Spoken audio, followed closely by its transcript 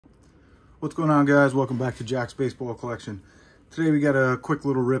What's going on, guys? Welcome back to Jack's Baseball Collection. Today we got a quick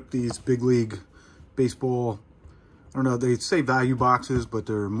little rip. These big league baseball, I don't know, they say value boxes, but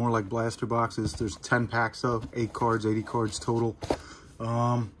they're more like blaster boxes. There's 10 packs though, 8 cards, 80 cards total.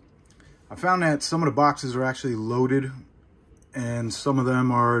 I found that some of the boxes are actually loaded and some of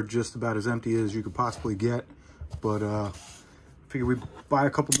them are just about as empty as you could possibly get. But I figured we'd buy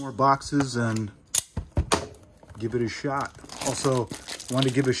a couple more boxes and give it a shot. Also, I wanted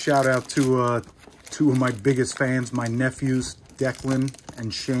to give a shout out to two of my biggest fans, my nephews, Declan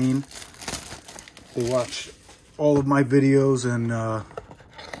and Shane. They watch all of my videos and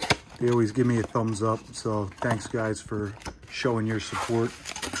they always give me a thumbs up. So thanks, guys, for showing your support.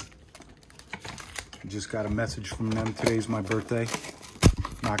 I just got a message from them. Today's my birthday.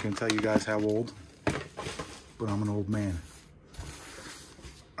 Not gonna tell you guys how old, but I'm an old man.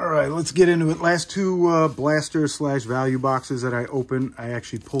 All right, let's get into it. Last two blaster slash value boxes that I opened, I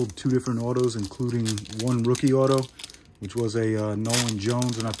actually pulled 2 different autos, including one rookie auto, which was a Nolan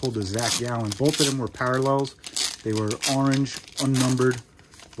Jones, and I pulled a Zach Gallen. Both of them were parallels. They were orange, unnumbered,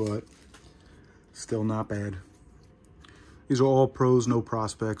 but still not bad. These are all pros, no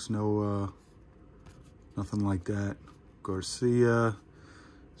prospects, no nothing like that. Garcia,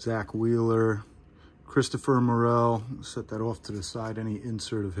 Zach Wheeler, Christopher Morel, set that off to the side. Any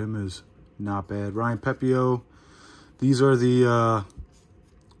insert of him is not bad. Ryan Pepio. These are the,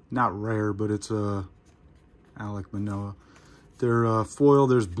 not rare, but it's Alec Manoah. They're foil.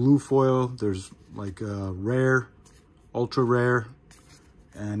 There's blue foil. There's like rare, ultra rare,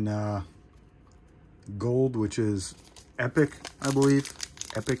 and gold, which is epic, I believe.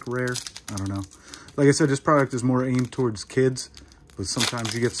 Epic rare. I don't know. Like I said, this product is more aimed towards kids. But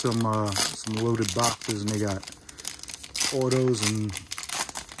sometimes you get some loaded boxes and they got autos and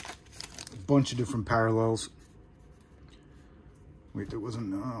a bunch of different parallels. Wait, there wasn't,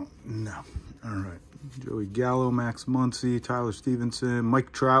 no. All right. Joey Gallo, Max Muncy, Tyler Stevenson,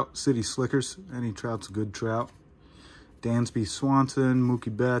 Mike Trout, City Slickers. Any Trout's a good Trout. Dansby Swanson,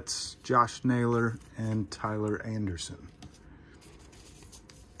 Mookie Betts, Josh Naylor, and Tyler Anderson.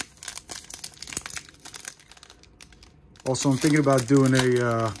 Also, I'm thinking about doing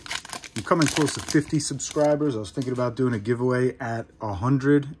I'm coming close to 50 subscribers. I was thinking about doing a giveaway at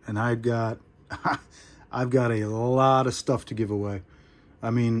 100, and I've got a lot of stuff to give away.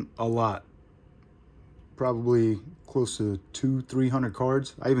 I mean, a lot. Probably close to 200-300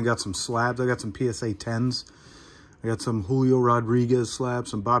 cards. I even got some slabs. I got some PSA 10s. I got some Julio Rodriguez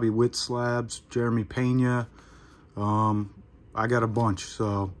slabs, some Bobby Witt slabs, Jeremy Pena. I got a bunch.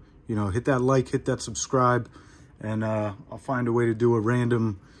 So, you know, hit that like, hit that subscribe. And I'll find a way to do a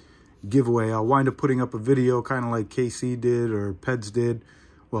random giveaway. I'll wind up putting up a video kind of like KC did or Peds did.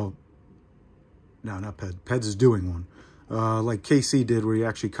 Well, no, not Peds. Peds is doing one. Like KC did, where you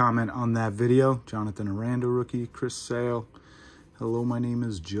actually comment on that video. Jonathan Aranda, rookie. Chris Sale. Hello, my name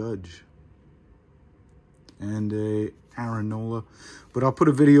is Judge. And a Aaron Nola. But I'll put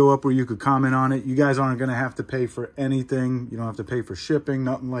a video up where you could comment on it. You guys aren't going to have to pay for anything. You don't have to pay for shipping,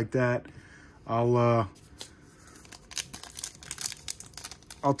 nothing like that.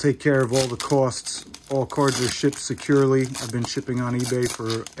 I'll take care of all the costs. All cards are shipped securely. I've been shipping on eBay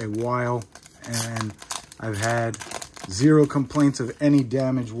for a while, and I've had 0 complaints of any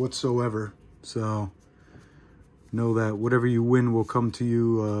damage whatsoever. So know that whatever you win will come to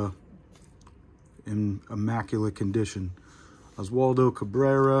you in immaculate condition. Oswaldo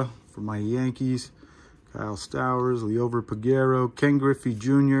Cabrera for my Yankees. Kyle Stowers, Leover Peguero, Ken Griffey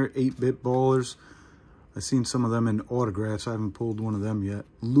Jr., 8-Bit Ballers. I've seen some of them in autographs. I haven't pulled one of them yet.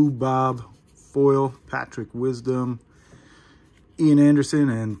 Lou Bob, foil, Patrick Wisdom, Ian Anderson,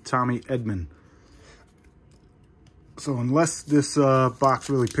 and Tommy Edman. So unless this box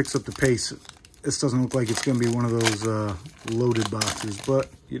really picks up the pace, this doesn't look like it's going to be one of those loaded boxes. But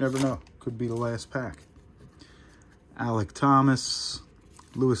you never know. Could be the last pack. Alec Thomas,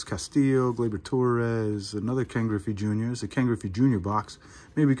 Luis Castillo, Gleyber Torres, another Ken Griffey Jr. It's a Ken Griffey Jr. box.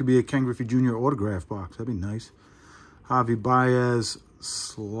 Maybe it could be a Ken Griffey Jr. autograph box. That'd be nice. Javi Baez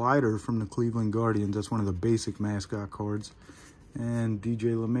slider from the Cleveland Guardians. That's one of the basic mascot cards. And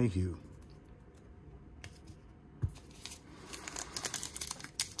DJ LeMahieu.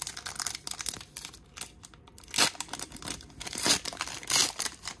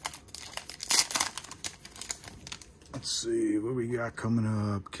 Let's see what we got coming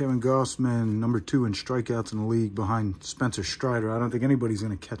up. Kevin Gossman, number 2 in strikeouts in the league behind Spencer Strider. I don't think anybody's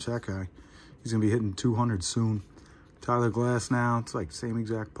going to catch that guy. He's going to be hitting 200 soon. Tyler Glass now. It's like same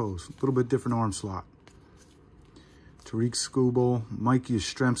exact post. A little bit different arm slot. Tariq Skubal, Mikey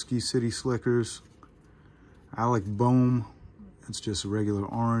Yastrzemski, City Slickers. Alec Boehm, It's just a regular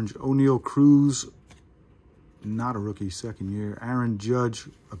orange. O'Neal Cruz, not a rookie, second year. Aaron Judge,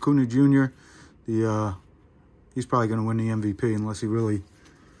 Acuna Jr. He's probably going to win the MVP unless he really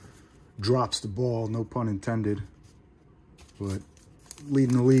drops the ball, no pun intended. But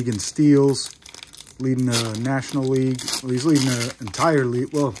leading the league in steals, leading the National League. Well, he's leading the entire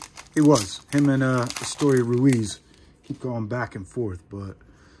league. Well, he was. Him and Astoria Ruiz keep going back and forth, but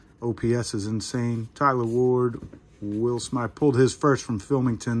OPS is insane. Tyler Ward, Will Smith pulled his first from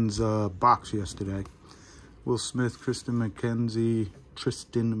Filmington's box yesterday. Will Smith, Tristan McKenzie.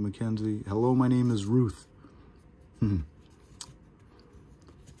 Hello, my name is Ruth. I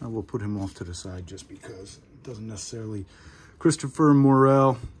will put him off to the side just because it doesn't necessarily. Christopher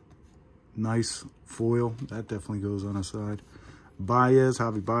Morel, nice foil. That definitely goes on the side. Baez,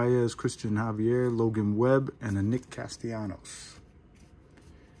 Javi Baez, Christian Javier, Logan Webb, and a Nick Castellanos.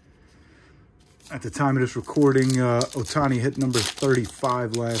 At the time of this recording, Ohtani hit number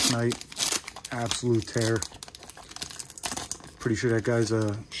 35 last night. Absolute tear. Pretty sure that guy's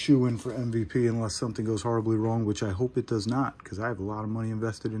a shoe-in for MVP unless something goes horribly wrong, which I hope it does not, because I have a lot of money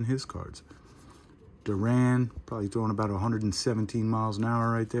invested in his cards. Duran, probably throwing about 117 miles an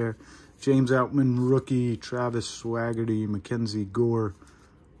hour right there. James Outman, rookie. Travis Swaggerty, Mackenzie Gore.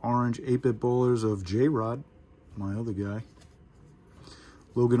 Orange 8-bit bowlers of J-Rod, my other guy.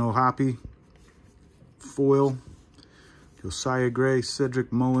 Logan O'Hoppe, foil. Josiah Gray,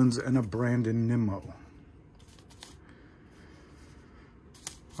 Cedric Mullins, and a Brandon Nimmo.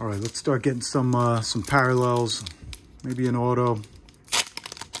 All right, let's start getting some parallels. Maybe an auto.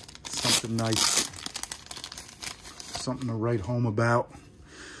 Something nice. Something to write home about.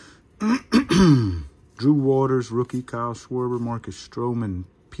 Drew Waters, rookie. Kyle Schwarber, Marcus Stroman,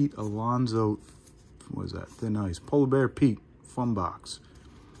 Pete Alonso. What was that? Thin Ice. Polar Bear Pete, Fun Box.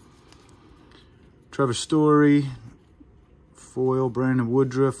 Trevor Story, foil. Brandon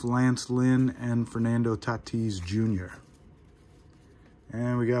Woodruff, Lance Lynn, and Fernando Tatis Jr.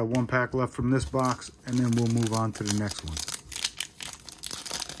 And we got one pack left from this box, and then we'll move on to the next one.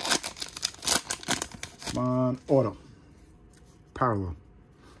 Come on, auto. Parallel.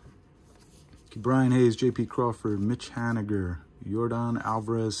 Brian Hayes, J.P. Crawford, Mitch Haniger, Jordan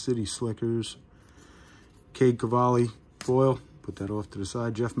Alvarez, City Slickers, Cade Cavalli, foil. Put that off to the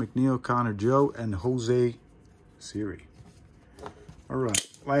side. Jeff McNeil, Connor Joe, and Jose Siri. All right,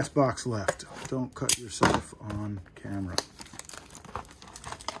 last box left. Don't cut yourself on camera.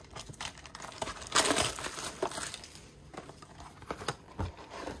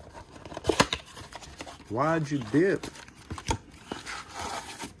 Why'd you dip?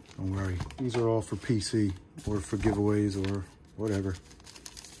 Don't worry, these are all for PC or for giveaways or whatever.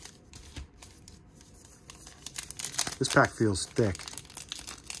 This pack feels thick.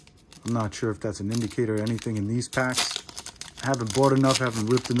 I'm not sure if that's an indicator or anything in these packs. I haven't bought enough, haven't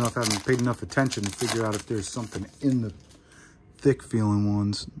ripped enough, haven't paid enough attention to figure out if there's something in the thick feeling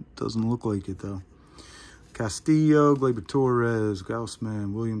ones. Doesn't look like it though. Castillo, Gleyber Torres,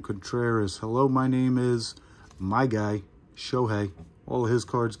 Gaussman, William Contreras. Hello, my name is my guy, Shohei. All of his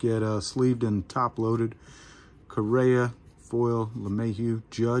cards get sleeved and top loaded. Correa, foil, LeMahieu,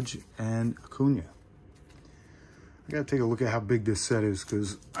 Judge, and Acuna. I gotta take a look at how big this set is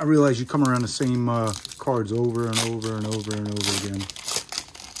because I realize you come around the same cards over and over and over and over again.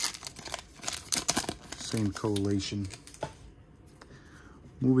 Same collation.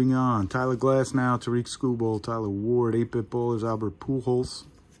 Moving on, Tyler Glass now, Tariq Skubal, Tyler Ward, 8-bit bowlers, Albert Pujols.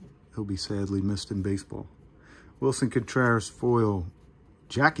 He'll be sadly missed in baseball. Wilson Contreras, foil.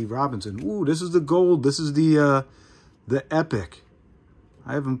 Jackie Robinson. Ooh, this is the gold. This is the epic.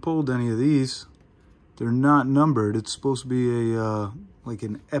 I haven't pulled any of these. They're not numbered. It's supposed to be a like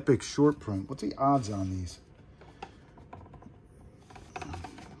an epic short print. What's the odds on these?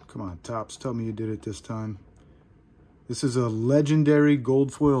 Come on, Topps. Tell me you did it this time. This is a legendary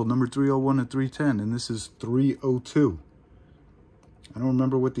gold foil, number 301 and 310, and this is 302. I don't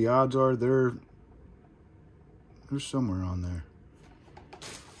remember what the odds are. They're somewhere on there.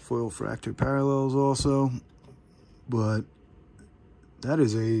 Foil fractured parallels also, but that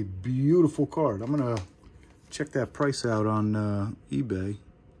is a beautiful card. I'm gonna check that price out on eBay.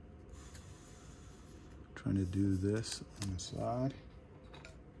 Trying to do this on the side.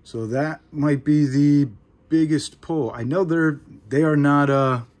 So that might be the biggest pull. I know they're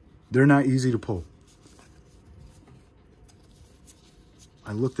not easy to pull.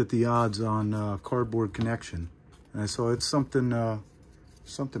 I looked at the odds on Cardboard Connection, and I saw it's something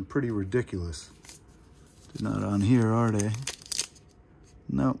something pretty ridiculous. They're not on here, are they?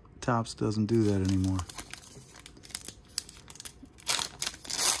 Nope, Topps doesn't do that anymore.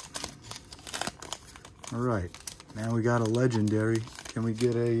 All right, Now we got a legendary. Can we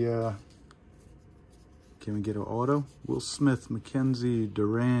get an auto? Will Smith, McKenzie,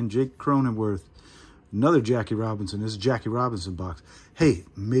 Duran, Jake Cronenworth, another Jackie Robinson. This is Jackie Robinson box. Hey,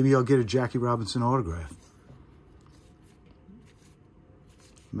 maybe I'll get a Jackie Robinson autograph.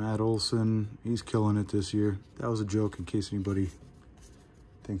 Matt Olson, he's killing it this year. That was a joke in case anybody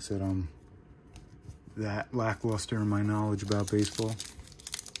thinks that I'm that lackluster in my knowledge about baseball.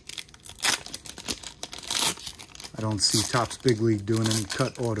 I don't see Topps Big League doing any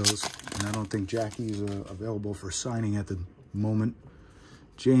cut autos, and I don't think Jackie's available for signing at the moment.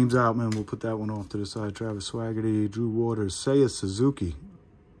 James Outman, we'll put that one off to the side. Travis Swaggerty, Drew Waters, Seiya Suzuki,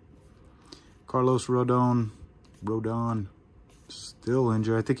 Carlos Rodon, still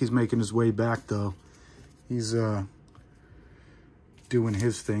injured. I think he's making his way back, though. He's doing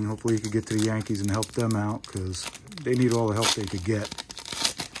his thing. Hopefully he could get to the Yankees and help them out, because they need all the help they could get.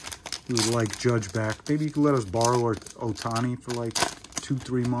 He would like Judge back. Maybe you could let us borrow our Ohtani for like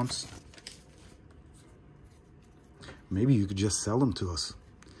 2-3 months. Maybe you could just sell him to us.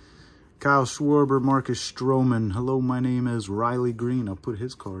 Kyle Schwarber, Marcus Stroman. Hello, my name is Riley Green. I'll put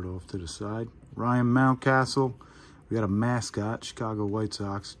his card off to the side. Ryan Mountcastle. We got a mascot, Chicago White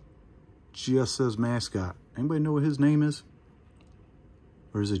Sox. Just says mascot. Anybody know what his name is?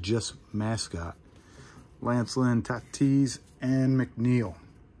 Or is it just mascot? Lance Lynn, Tatis, and McNeil.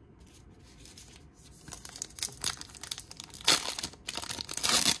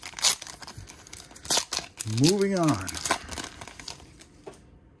 Moving on.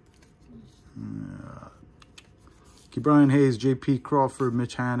 Brian Hayes, J.P. Crawford,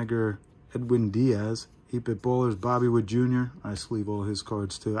 Mitch Haniger, Edwin Diaz, 8-Bit Ballers, Bobby Wood Jr. I sleeve all his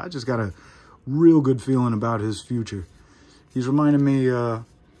cards too. I just got a real good feeling about his future. He's reminding me a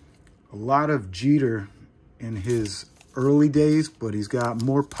lot of Jeter in his early days, but he's got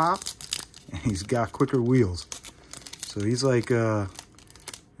more pop and he's got quicker wheels. So he's like, in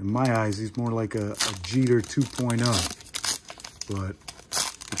my eyes, he's more like a Jeter 2.0. But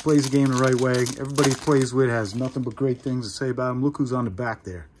he plays the game the right way. Everybody he plays with has nothing but great things to say about him. Look who's on the back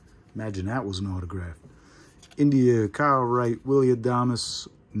there. Imagine that was an autograph. India, Kyle Wright, Willie Adames,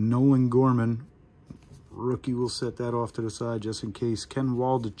 Nolan Gorman. Rookie, will set that off to the side just in case. Ken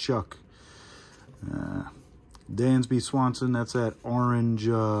Waldichuk. Dansby Swanson, that's that orange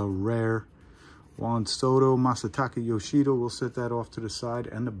rare. Juan Soto, Masataka Yoshida, we'll set that off to the side.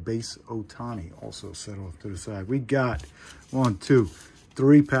 And the base Ohtani also set off to the side. We got 1, 2,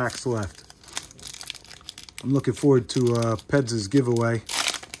 3 packs left. I'm looking forward to Peds' giveaway.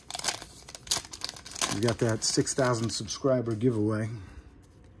 We got that 6,000 subscriber giveaway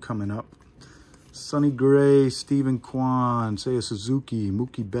coming up. Sonny Gray, Stephen Kwan, Seiya Suzuki,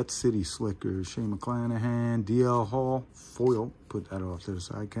 Mookie Betts City Slicker, Shane McClanahan, DL Hall, foil, put that off to the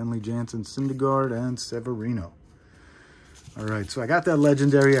side. Kenley Jansen, Syndergaard, and Severino. All right, so I got that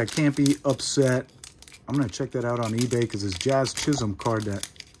legendary. I can't be upset. I'm going to check that out on eBay because it's Jazz Chisholm card that,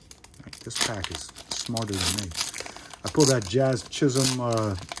 this pack is smarter than me. I pulled that Jazz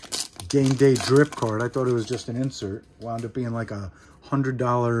Chisholm game day drip card. I thought it was just an insert. Wound up being like a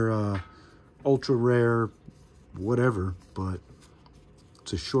 $100 ultra rare whatever, but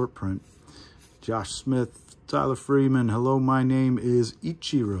it's a short print. Josh Smith, Tyler Freeman, hello, my name is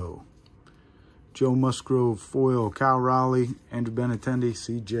Ichiro. Joe Musgrove, foil, Kyle Raleigh, Andrew Benintendi,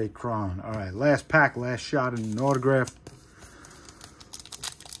 CJ Cron. All right, last pack, last shot in an autograph.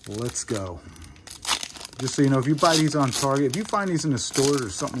 Let's go. Just so you know, if you buy these on Target, if you find these in the store or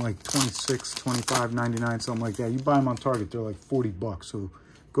something like $26, $25, $99, something like that, you buy them on Target, they're like 40 bucks. So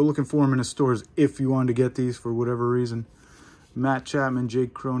go looking for them in the stores if you wanted to get these for whatever reason. Matt Chapman,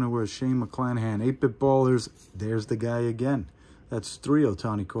 Jake Cronenworth, Shane McClanahan, 8-Bit Ballers. There's the guy again. That's 3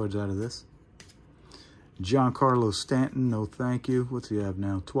 Ohtani cards out of this. Giancarlo Stanton, no thank you. What's he have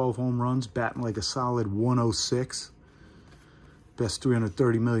now? 12 home runs, batting like a solid 106. Best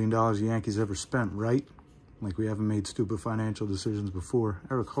 $330 million the Yankees ever spent, right? Like we haven't made stupid financial decisions before.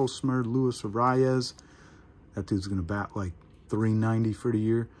 Eric Hosmer, Luis Arias. That dude's going to bat like 390 for the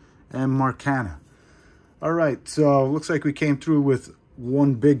year. And Marcana. All right, so looks like we came through with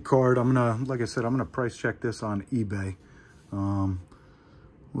one big card. I'm going to, like I said, I'm going to price check this on eBay.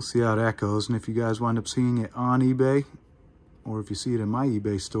 We'll see how that goes. And if you guys wind up seeing it on eBay, or if you see it in my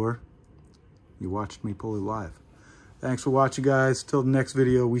eBay store, you watched me pull it live. Thanks for watching, guys. Till the next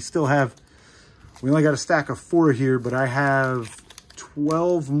video. We only got a stack of 4 here, but I have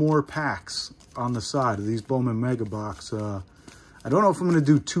 12 more packs on the side of these Bowman Mega Box. I don't know if I'm going to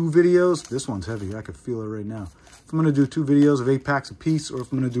do 2 videos. This one's heavy. I can feel it right now. If I'm going to do 2 videos of 8 packs apiece, or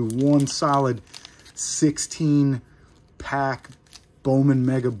if I'm going to do one solid 16 pack Bowman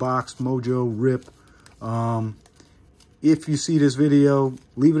Mega Box Mojo Rip. if you see this video,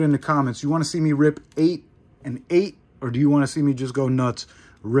 leave it in the comments. You want to see me rip 8 and 8, or do you want to see me just go nuts,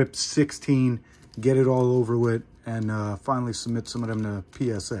 rip 16, get it all over with, and finally submit some of them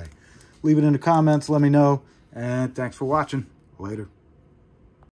to PSA? Leave it in the comments. Let me know. And thanks for watching. Later.